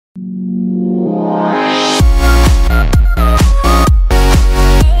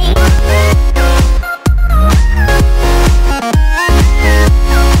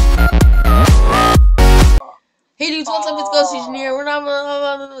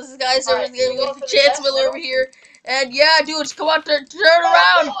this is Guys Servers Alright, you again going with for the Chance chest Miller over middle? here. And yeah, dudes, come on, turn Oh,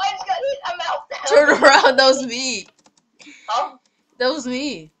 around! no, I just got hit. I'm out. Turn around, that was me. Huh? That was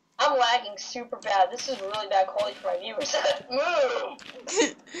me. I'm lagging super bad. This is really bad quality for my viewers. Move!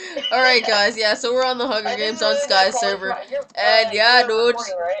 Alright, guys, yeah, so we're on the Hunger This Games is on really bad Sky quality server. and Yeah, you're dudes.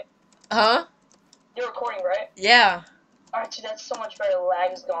 recording, right? Huh? You're recording, right? Yeah. Alright, dude, that's so much better. The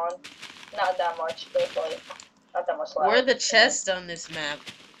lag's gone. Not that much, but like, not that much lag. Where are the chests on this map?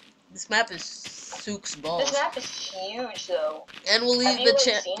 This map is Sook's balls. This map is huge, though. And we'll leave Have you, the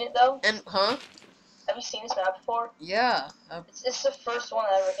like, seen it, though? And, huh? Have you seen this map before? Yeah. It's the first one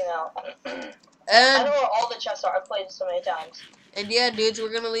that ever came out. I And know where all the chests are. I've played it so many times. And yeah, dudes,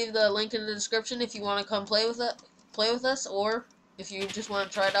 we're gonna leave the link in the description if you want to come play with us, or if you just want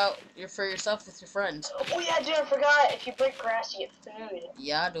to try it out for yourself with your friends. Oh yeah, dude, I forgot. If you break grass, you get food.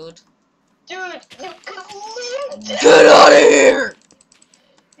 Yeah, dude. Dude, you could live. Get out of here!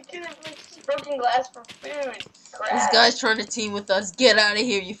 You could have like broken glass for food. Grass. This guy's trying to team with us. Get out of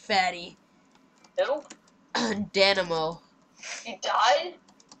here, you fatty. Who? Danimo. You died?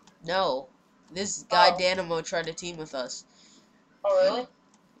 No, this guy Oh. Danimo tried to team with us. Oh really?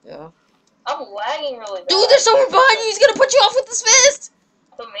 Yeah. I'm lagging really bad. Dude, there's someone behind you. He's gonna put you off with his fist.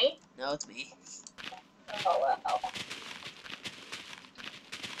 Who, me? No, it's me. Oh wow.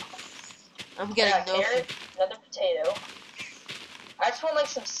 I'm getting Yeah, no. carrot, another potato. I just want like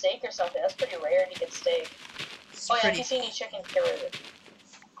some steak or something. That's pretty rare to get steak. Oh yeah, if you see any chicken, get rid of it.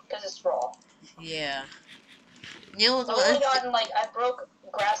 Because it's raw. Yeah. You know I've only gotten like, I broke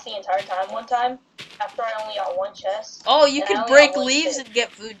grass the entire time one time. After I only got one chest. Oh, you and I could only break got one leaves stick. and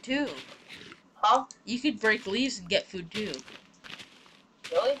get food too. Huh? You could break leaves and get food too.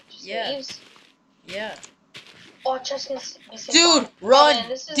 Really? Just Yeah. leaves? Yeah. Oh, chest can be seen. Dude, Oh, run! man,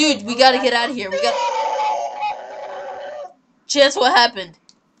 this is, Dude, like, we really gotta bad. get out of here. We got. Chance, what happened?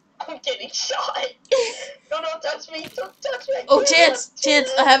 I'm getting shot. No, don't touch me. Don't touch me. Oh, Chance!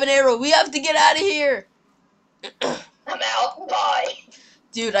 I have an arrow. We have to get out of here. I'm out. Bye.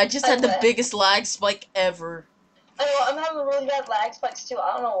 Dude, I just had the biggest lag spike ever. I know, I'm having really bad lag spikes too.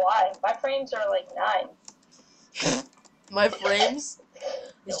 I don't know why. My frames are like 9. My frames?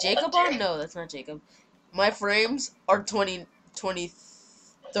 Is Jacob on? No, that's not Jacob. My frames are 20, 30.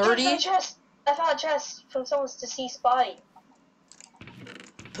 Dude, I found a chest from someone's deceased body.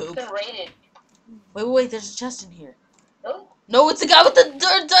 Poop. It's been raided. Wait, there's a chest in here. Really? No, it's the guy with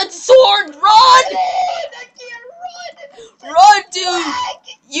the sword! Run! I can't run! Run, dude!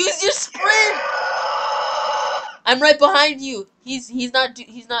 Use your sprint! I'm right behind you. He's not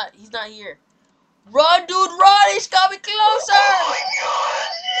here. Run, dude, run! He's coming closer! Oh my god!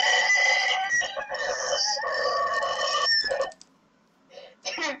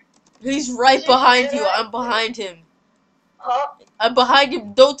 He's right behind you. I'm behind him. Huh? I'm behind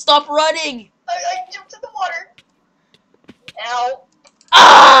him. Don't stop running. I jumped in the water. Ow.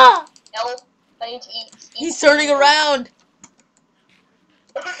 Ah! Help. I need to eat. He's turning around.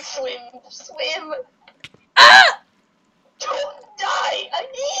 Swim. Ah! Don't die. I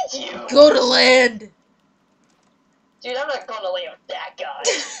need you. Go to land. Dude, I'm not going to land with that guy.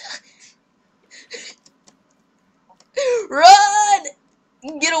 Run!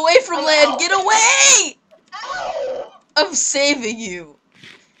 Get away from I'm land. out. Get away! Ow. I'm saving you.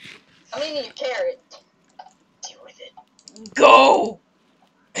 I'm eating a carrot. Deal with it. Go.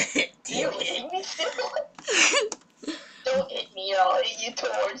 Do you hit me still? Don't hit me, I'll hit you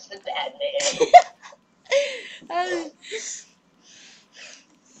towards the bad man.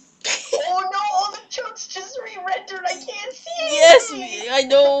 Oh no, all the chunks just re-rendered, I can't see it! Yes, I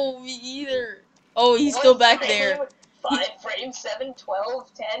know, me either. Oh, he's still back there. 5 frames, 7,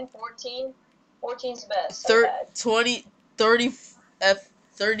 12, 10, 14. 14's the best.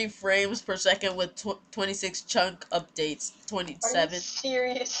 30 frames per second with 26 chunk updates. 27. Are you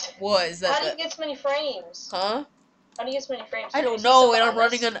serious? What is that? How do you get so many frames? Huh? How do you get so many frames? I don't know, and I'm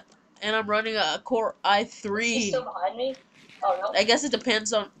running a Core i3. He's still behind me? Oh no. I guess it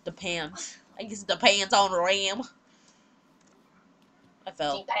depends on RAM. I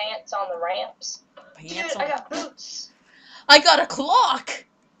fell. Pants on the ramps. Pants Dude, on. I got boots. I got a clock.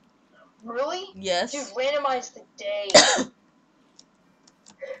 Really? Yes. Dude, randomize the day.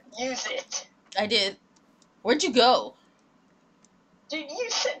 Use it. I did. Where'd you go? Dude, you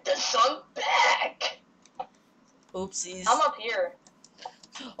sent the sun back. Oopsies. I'm up here.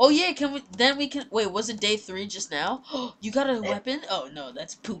 Oh yeah, we can wait, was it day 3 just now? You got a weapon? Oh no,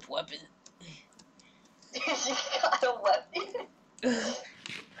 that's poop weapon. You got a weapon?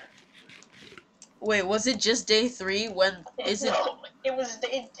 Wait, was it just day 3? When is it? No, it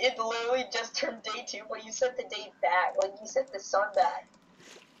literally just turned day 2, but you sent the day back. Like, you sent the sun back.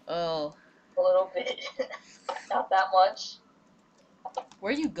 Oh. A little bit. Not that much.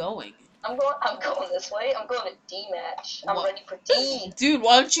 Where are you going? I'm going this way. I'm going to D match. I'm What? ready for D. Dude,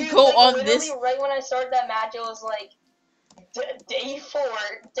 why don't you Dude, go like, on literally this? right when I started that match, it was like, day 4,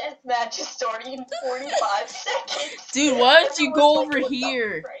 death match is starting in 45 seconds. Dude, why don't you Everyone's go like, over what the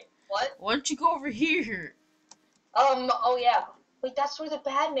here? frick? What? Why don't you go over here? Oh yeah. Wait, that's where the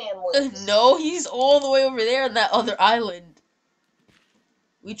bad man lives. No, he's all the way over there on that other island.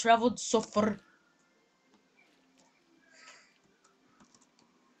 We traveled so far.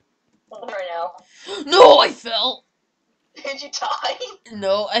 Right now. No, I fell. Did you die?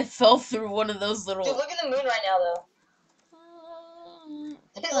 No, I fell through one of those little. Dude, look at the moon right now, though.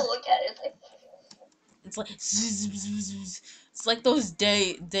 Just look at it. It's like it's like those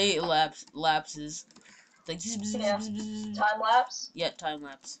day lapses. It's like Yeah. Time lapse yeah, time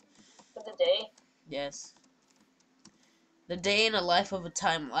lapse. for the day. Yes, the day in a life of a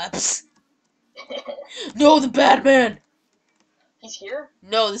time lapse. No, the bad man. He's here?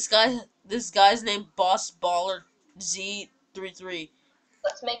 No, this guy's named Boss Baller Z33.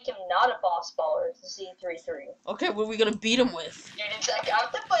 Let's make him not a boss baller, Z33. Okay, what are we gonna beat him with? Dude, check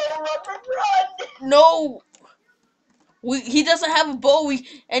out the bow, run! No, he doesn't have a bow.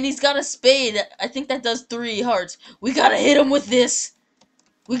 And he's got a spade. I think that does 3 hearts. We gotta hit him with this.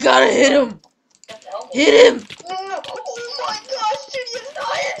 We gotta hit him. Hit him. No. Oh my gosh, dude, he has an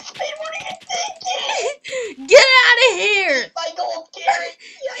iron spade. What are you thinking? Get out of here. My gold carrot.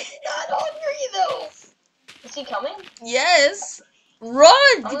 Yeah, he's not hungry though. Is he coming? Yes. Run.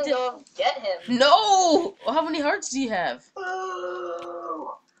 I'm gonna go get him. No. How many hearts do you have?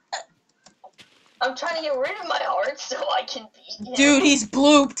 Ooh. I'm trying to get rid of my heart so I can beat him. Dude, he's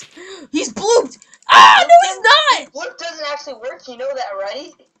blooped. He's blooped. Ah, no, he's not. Bloop doesn't actually work. You know that,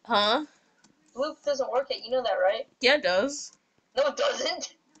 right? Huh? Bloop doesn't work. You know that, right? Yeah, it does. No, it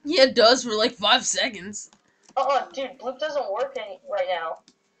doesn't. Yeah, it does for like 5 seconds. Oh, dude, bloop doesn't work right now.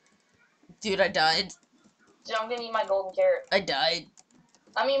 Dude, I died. Dude, I'm gonna eat my golden carrot. I died.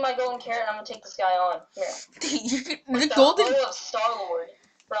 I'm eating my golden carrot, and I'm gonna take this guy on. Here. The golden. Of Star-Lord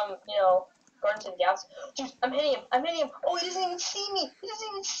from, Guardians of the Galaxy. Dude, I'm hitting him. Oh, he doesn't even see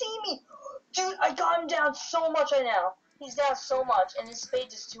me. Dude, I got him down so much right now. He's down so much, and his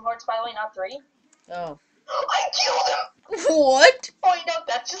spade is 2 hearts, by the way, not 3. Oh. I killed him! What? Oh, no,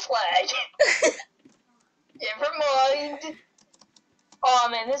 that's just lag. Never mind. Oh,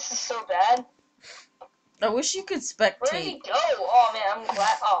 man, this is so bad. I wish you could Where did spectate. he go? Oh, man, I'm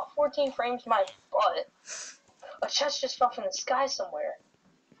glad. Oh, 14 frames my butt. A chest just fell from the sky somewhere.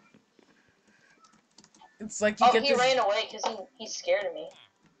 It's like you get he this. ran away because he's scared of me.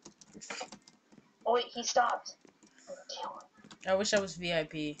 Oh, wait, he stopped. I'm gonna kill him. I wish I was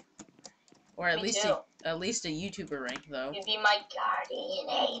VIP, or at Me least too. at least a YouTuber rank though. You'd be my guardian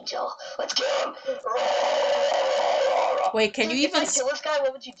angel. Let's kill him. Wait, can Dude, you if even? I kill this guy,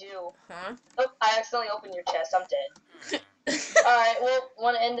 what would you do? Huh? Oh, I accidentally opened your chest. I'm dead. Alright, well,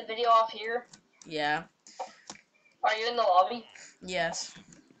 want to end the video off here? Yeah. Are you in the lobby? Yes.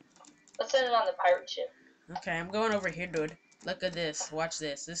 Let's end it on the pirate ship. Okay, I'm going over here, dude. Look at this. Watch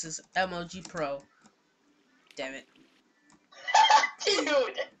this. This is MLG Pro. Damn it.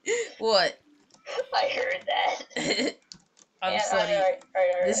 Dude! What? I heard that. I'm Yeah, sorry. alright.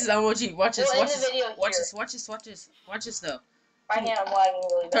 This is MLG. Watch this. We'll Watch end the this. video Watch here. this. Watch this. Watch this. Watch this though. Right now I'm lagging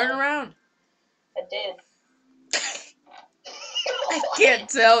really bad. Turn around. I did. I can't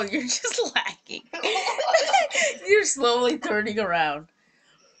tell. You're just lagging. You're slowly turning around.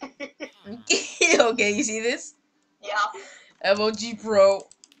 Okay, you see this? Yeah. MLG Pro.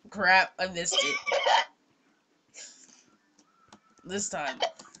 Crap, I missed it. This time.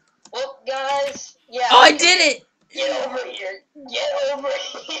 Well, guys, yeah. Oh, I did it! Get over here. Get over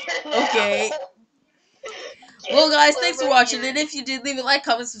here now. Okay. Get Well, guys, thanks for over watching. here. And if you did, leave a like,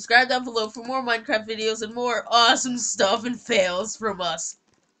 comment, subscribe down below for more Minecraft videos and more awesome stuff and fails from us.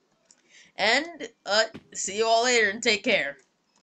 And, see you all later and take care.